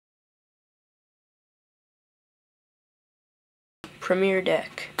premier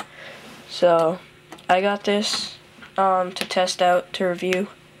deck. So I got this to test out, to review,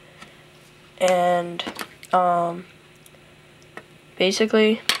 and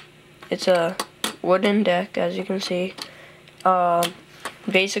basically it's a wooden deck, as you can see.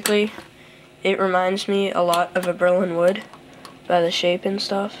 Basically it reminds me a lot of a Berlin wood by the shape and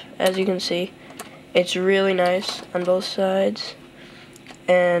stuff. As you can see, it's really nice on both sides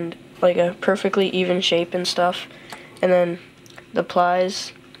and like a perfectly even shape and stuff. And then the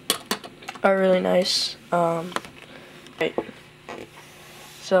plies are really nice. Right.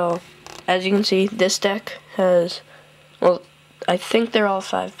 So as you can see, this deck has, well, I think they're all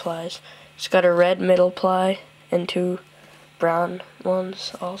 5 plies. It's got a red middle ply and 2 brown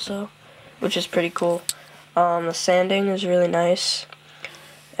ones also, which is pretty cool. The sanding is really nice.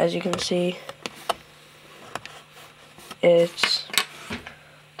 As you can see, the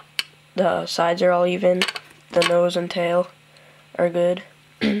sides are all even. The nose and tail are good.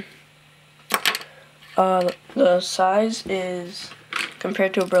 The size is,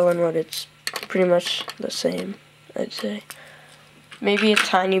 compared to a Berlin wood, it's pretty much the same, I'd say. Maybe a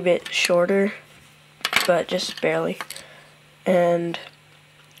tiny bit shorter, but just barely. And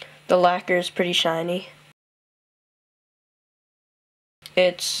the lacquer is pretty shiny.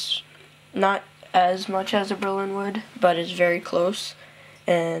 It's not as much as a Berlin wood, but it's very close,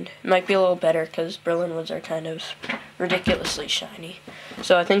 and it might be a little better because Berlin woods are kind of ridiculously shiny.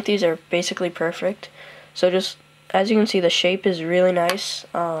 So I think these are basically perfect. So just, as you can see, the shape is really nice,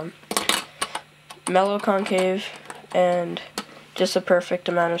 mellow concave, and just a perfect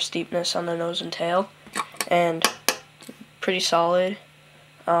amount of steepness on the nose and tail, and pretty solid.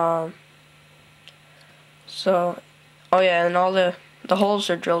 Oh yeah, and all the holes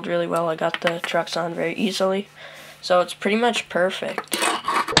are drilled really well. I got the trucks on very easily, so it's pretty much perfect.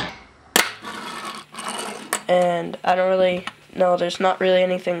 And I don't really know, there's not really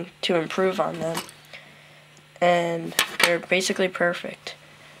anything to improve on them, and they're basically perfect.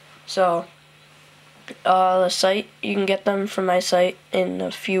 So the site, you can get them from my site in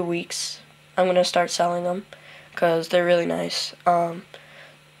a few weeks. I'm gonna start selling them because they're really nice.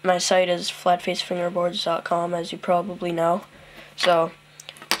 My site is flatfacefingerboards.com, as you probably know. So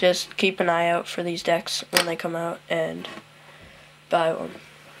just keep an eye out for these decks when they come out and buy one.